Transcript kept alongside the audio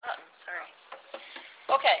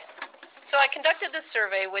Okay, so I conducted this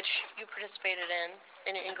survey, which you participated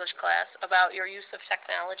in your English class, about your use of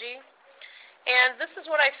technology. And this is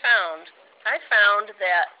what I found. I found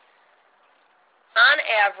that, on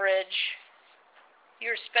average,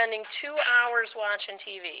 you're spending 2 hours watching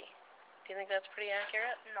TV. Do you think that's pretty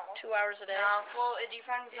accurate? No. 2 hours a day? No, well, it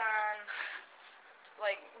depends on,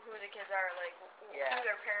 like, who the kids are, like, who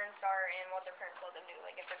their parents are and what their parents let them do.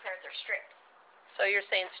 Like, if their parents are strict. So you're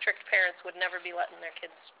saying strict parents would never be letting their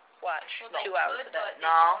kids watch 2 hours a day? But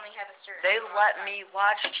No, they only have a certain they amount of let time. me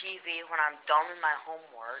watch TV when I'm done with my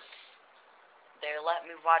homework. They let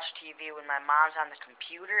me watch TV when my mom's on the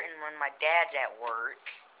computer and when my dad's at work.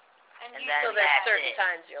 And then So there's that's certain it.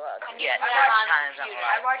 times you're allowed to. Yeah, I certain watch times I'm I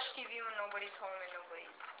allowed. watch TV when nobody's home and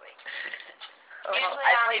nobody's, like... Oh, Usually,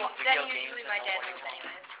 I play video then games usually when my dad nobody's knows home.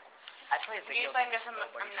 anyways. I play video Usually I'm games just when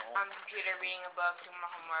nobody's home. on the computer reading a book, doing my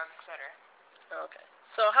homework, etc. Okay.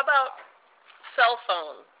 So how about cell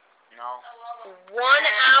phone? No. 1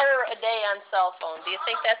 hour a day on cell phone. Do you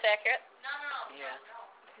think that's accurate? Yeah.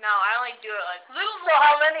 No, I only do it like So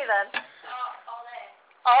how many then? all day.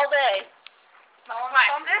 All day. My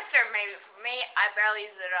sister, maybe. For me, I barely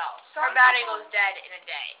use it at all. Her battery goes dead in a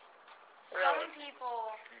day. Really? Some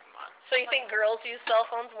people, So you think girls use cell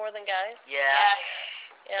phones more than guys? Yeah.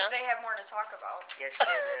 Yeah. they have more to talk about. Yes, they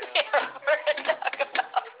do.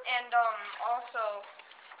 And also,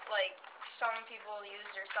 like, some people use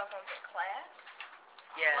their cell phones in class.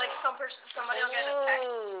 Yeah. Like somebody will get a text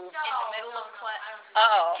Ooh. in the middle of class.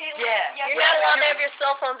 Uh-oh. Yeah. Yes, You're not allowed to have your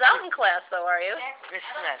cell phones out in class, though, are you? Exactly. Miss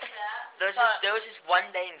Smith, But- there was this one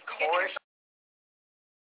day in course.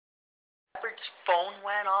 Robert's phone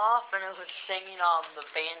went off and it was singing the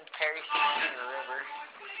band Perry Sings in the River.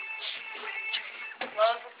 What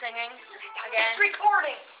was the singing again? It's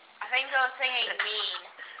recording. I think I was singing mean.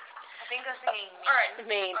 Alright.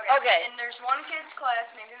 Mean. Okay. And there's one kid's class,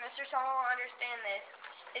 maybe Mr. Summer will understand this.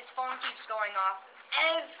 His phone keeps going off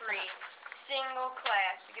every single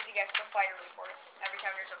class because he gets the fire reports every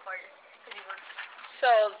time there's a fire. Because he works.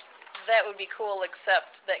 So that would be cool,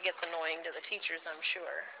 except that gets annoying to the teachers, I'm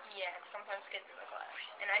sure. Yeah, and sometimes kids in the class.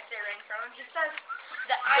 And I sit right in front of him. He says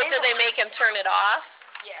that But do they make him turn it off?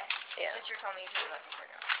 Yeah. Yeah. Sister told me to let me turn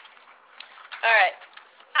it off. All right.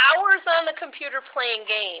 Hours on the computer playing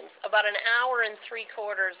games. About 1 hour and 3/4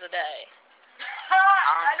 a day.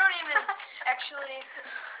 I don't even actually.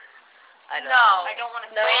 I don't No, I don't want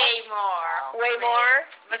to No? say Way more. Way more?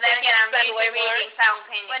 But You then think again, you'd I'm spend used way to more? reading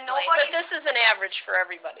simultaneously. When nobody- But this is an average for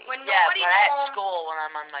everybody. When Yeah, nobody's but at home, school, when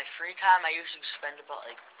I'm on my free time, I usually spend about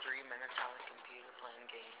like 3 minutes on the computer playing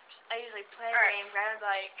games. I usually play a Alright. game, grab a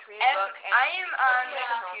bike, read a book, and I am on the read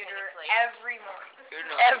computer simultaneously. every morning. You're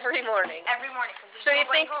not. Every morning. Every morning. 'Cause So there's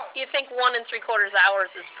nobody home. you think 1 3/4 hours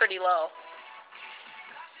is pretty low?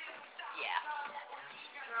 Yeah.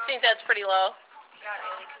 You think that's pretty low? Not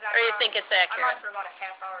really, because Or you think it's I'm accurate? on for about a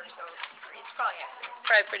half hour, so it's probably accurate.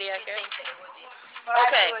 Probably pretty You'd accurate. think that it would be. What I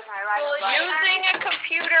Okay. do is I ride Well, a bike. Using a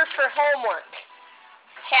computer for homework.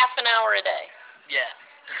 1/2 hour a day. Yeah.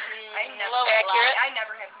 I never, Accurate? I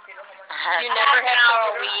never have computer homework. You Half never an have hour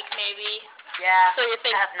a computer? week, maybe. Yeah. So you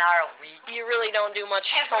think half an hour a week? you really don't do much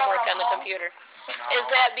Half an hour homework on the home? computer? No. Is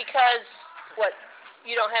that because, what,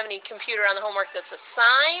 you don't have any computer on the homework that's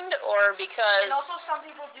assigned, or because And also, some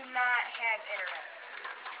people do not have internet.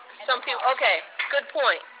 some people, okay, good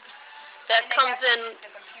point. That And they comes have to in, use the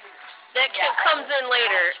computers. that Yeah, comes in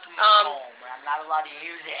later. home, but I'm not allowed to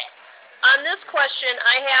use it. On this question,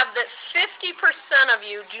 I have that 50% of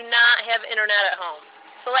you do not have internet at home.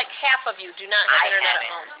 So like half of you do not have I internet have at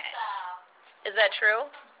home. internet. Is that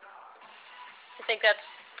true? You think that's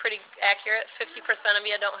pretty accurate? 50% of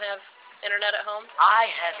you don't have internet at home? I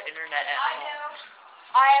have internet at home.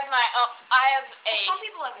 I have I have Well, a. some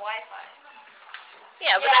people have Wi-Fi.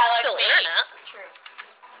 Yeah, but Yeah, that's like still me. internet. True.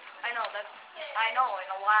 I know,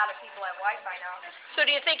 and a lot of people have Wi-Fi now. So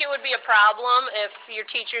do you think it would be a problem if your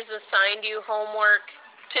teachers assigned you homework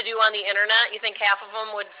to do on the internet? You think half of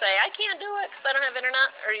them would say, I can't do it because I don't have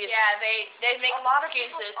internet? Or you Yeah, they make A lot of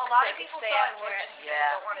people, excuses. a lot they of can people stay say I after would it. just because Yeah.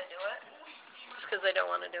 they don't want to do it. just because they don't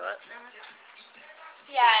want to do it?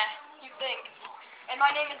 Yeah. You think. And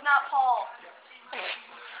my name is not Paul.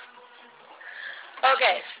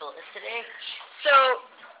 Okay, Miss Felicity? so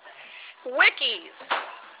wikis.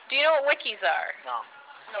 Do you know what wikis are? No.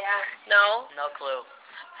 Yeah. No? No clue.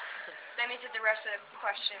 That means that the rest of the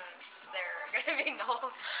questions, they're going to be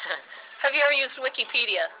no. Have you ever used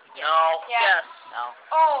Wikipedia? No. Yeah. Yes. No.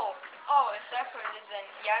 Oh, if that's what it is, then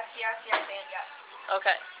yes, and yes.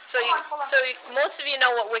 Okay. So Hold on. most of you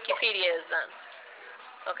know what Wikipedia is then?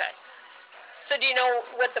 Okay. So do you know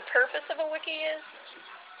what the purpose of a wiki is?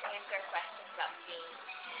 Answer questions about games.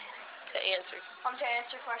 answers. To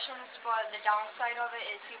answer questions, but the downside of it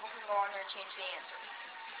is people can go on there and change the answer.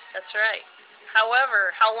 That's right.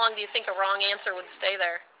 However, how long do you think a wrong answer would stay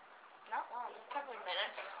there? Not long. A couple of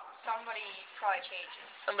minutes. Somebody probably change it.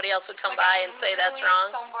 Somebody else would come Like, by and say that's literally wrong?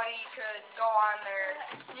 Somebody could go on there.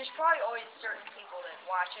 There's probably always certain people that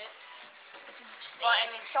watch it. But I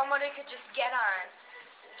mean, somebody could just get on,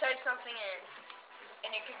 type something in, and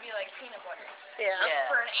it could be like peanut butter Yeah.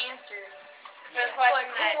 for an answer. For the It's question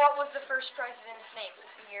like, that what was the first president's name?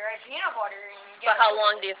 You're right, peanut butter. And you get But how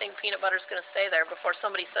long do you think peanut butter's going to stay there before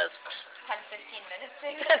somebody says 10, 15 minutes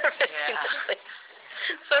maybe? 10 or 15 Yeah. minutes?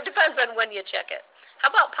 So it depends on when you check it. How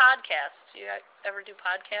about podcasts? Do you ever do We did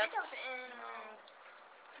podcasts? those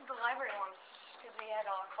in the library once, because we had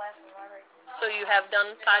a class in the library. So you have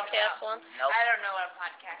done podcasts once? Nope. I don't know what a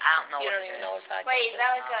podcast I don't know You what don't it even know is. what podcast Wait, is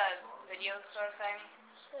that is? like a video sort of thing?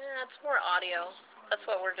 Yeah, it's more audio. That's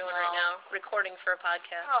what we're doing right No. now, recording for a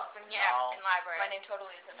podcast. Oh, then yeah, No. in library. My name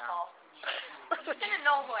totally isn't No. Paul. He didn't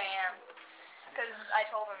know who I am, because I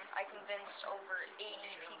told him I convinced over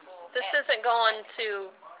 80 people. This isn't going to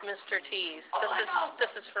Mr. T's.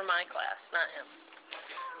 This is for my class, not him.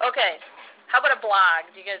 Okay. How about a blog?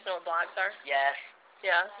 Do you guys know what blogs are? Yes.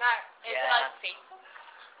 Yeah. It's not. Is it Yeah. like Facebook?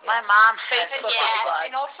 My mom has Facebook Yeah. is a blog.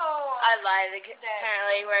 And also, I lied.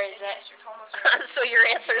 Apparently, where is in it? Mr. Toma's room. So your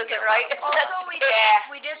answer isn't right? Also, That's we good. Yeah.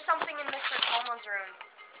 we did something in Mr. Toma's room.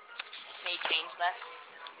 May change that.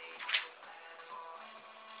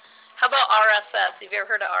 How about RSS? Have you ever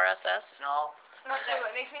heard of RSS? No. No clue.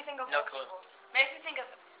 It makes me think of No old clue. people. Makes me think of.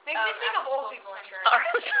 Makes me think of old Apple people in School.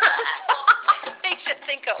 church. RSS makes you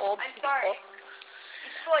think of old I'm people. sorry.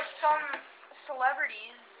 It's like some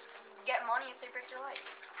celebrities get money if they break their leg.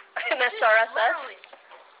 And that's Just RSS? literally.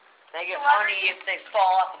 They get money Celebrities- if they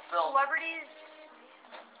fall off a building. Celebrities,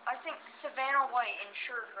 I think Savannah White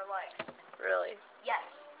insured her leg. Really? Yes.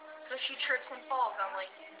 So she trips and falls on like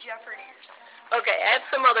Jeopardy or something. Okay, I have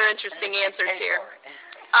some other interesting answers here.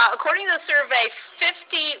 According to the survey,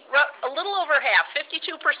 a little over half,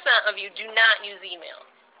 52% of you do not use email.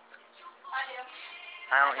 I do.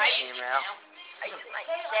 I don't I use use email. My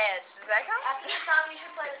dad. Does that count? After the song, we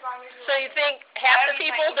should play as long as you So you think half the I don't use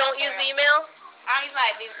my people don't email use very email? I don't use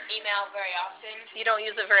my email very often. You don't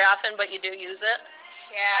use it very often, but you do use it?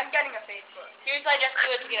 Yeah. I'm getting a Facebook. Usually I just do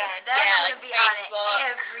it to get on it. Then Yeah, I'm like gonna be Facebook. on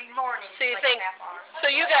it every morning. So you like think, a half hour. so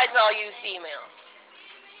you guys all use email?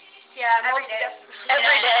 Yeah, Every most day.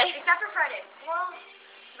 Every day? Except for Friday. Well,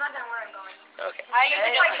 depends on where I'm going. Okay. I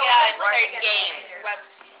usually It's just like get on going certain right games.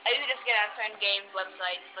 against I usually just get on certain games,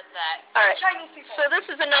 websites, like that. All right. Chinese people. So this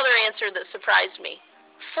is another answer that surprised me.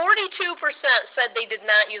 42% said they did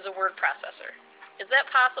not use a word processor. Is that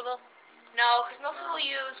possible? No, because most people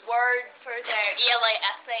use Word for their ELA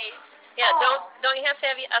essays. Yeah, Oh. don't you have to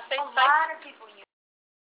have your essays a typed? lot of people use.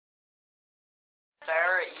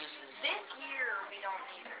 Barrett uses. This year we don't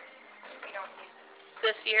either. We don't use it.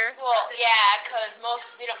 This year? Well, yeah, because most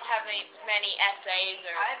they don't have many essays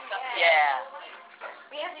or I've stuff. had- Yeah.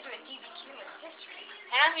 We have to do a DBQ in history.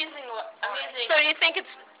 And I'm using. So you think it's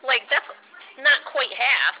like that's not quite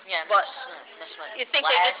half, Yeah. but Miss Smith. you think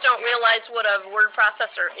they just don't realize what a word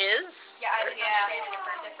processor is? Yeah, I didn't Yeah. understand it at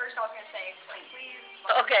first. At first I was gonna say explain please.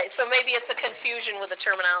 But Okay, so maybe it's a confusion with the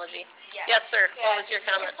terminology. yeah. Yes, sir. Yeah, What was your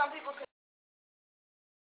Because comment? some people could.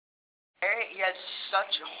 Barrett, he had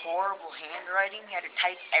such horrible handwriting. He had to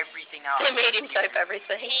type everything out. They made him type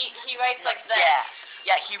everything, He writes like this.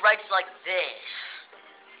 Yeah. He writes like this.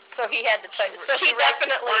 so he had to type. So he writes his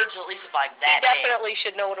definitely, words at least like he that big. definitely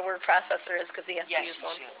should know what a word processor is because he has to Yes, use he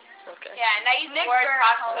one. should. Okay. Yeah, and I use Nick Word Barrett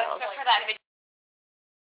processor tells us, for that video.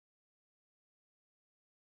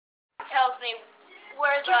 Tells me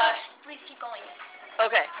where the. Please keep going.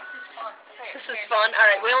 Okay. This is fun. This is fun. All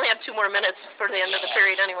right, we only have 2 more minutes for the end of the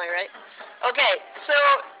period anyway, right? Okay, so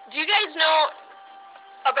do you guys know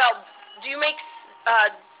about, do you make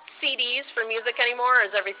CDs for music anymore, or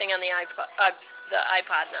is everything on the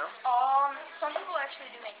iPod now? Some people actually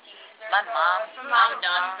do make CDs. There's, My mom- some Mom people-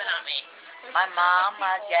 does, but not me. there's My specific mom,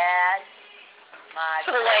 my people- dad, my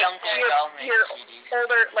So like uncle don't make your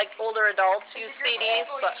CDs. older adults There's use a group of CDs,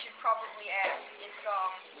 people but you should probably ask. It's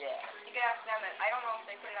Yeah. you could ask them. I don't know if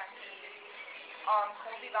they put it on CDs.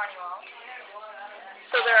 Colby Bonniwell.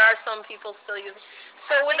 so there are some people still using.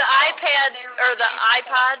 So with the iPads or the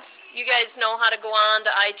iPods, you guys know how to go on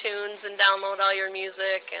to iTunes and download all your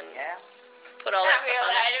music and Yeah. put all that Not stuff really. on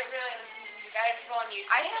I there. didn't really listen to music. I just go on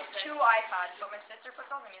YouTube. I have 2 iPods, but my sister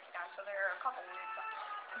puts all the music on, so there are a couple weird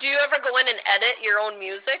songs. Do you ever go in and edit your own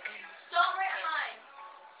music? Don't write mine.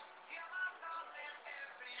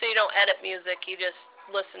 So you don't edit music, you just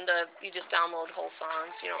you just download whole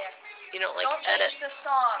songs. You don't Yeah. you don't like Don't edit change the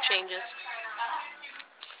song. changes.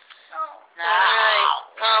 No.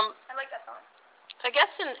 Alright, I like that song. I guess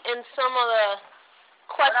in some of the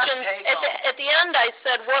questions, at the end I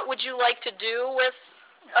said, what would you like to do with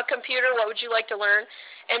a computer? What would you like to learn?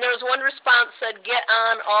 And there was one response said, get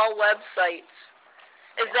on all websites.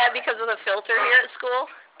 Is that because of the filter here at school,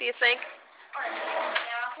 do you think? Alright,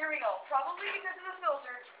 now here we go. Probably because of the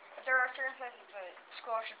filter, but there are certain sites that the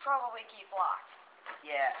school should probably keep blocked.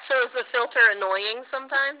 Yeah. So is the filter annoying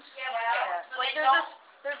sometimes? Yeah. So Like they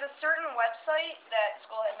there's a certain website that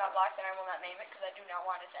school has not blocked, and I will not name it because I do not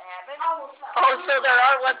want it to happen. Oh, so there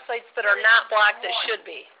are websites that are not blocked that should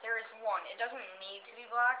be. There is one. It doesn't need to be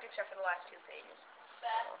blocked except for the last 2 pages.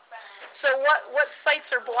 So what sites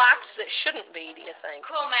are blocked that shouldn't be, do you think?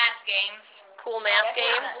 Cool Math Games. Cool math That's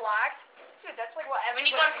games? blocked. Dude, that's like what When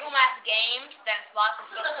you everybody. go to Cool Math Games, then it's blocked.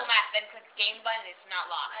 If you go to Cool Math, then click the game button, it's not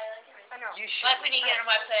locked. I know. You should. Like when you get on a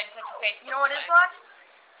website and click the Facebook. You know what is button. blocked?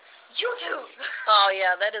 YouTube. Oh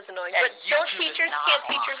yeah, that is annoying. Yeah, But don't YouTube is teachers, not can't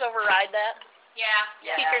blocked. teachers override that? Yeah.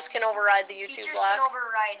 Yeah. Teachers can override the YouTube Teachers block? can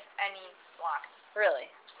override any block. Really?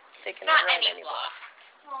 They can Not override any block.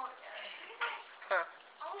 Huh.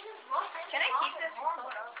 Can I keep this?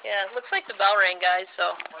 Yeah, it looks like the bell rang, guys,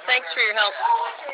 so thanks for your help.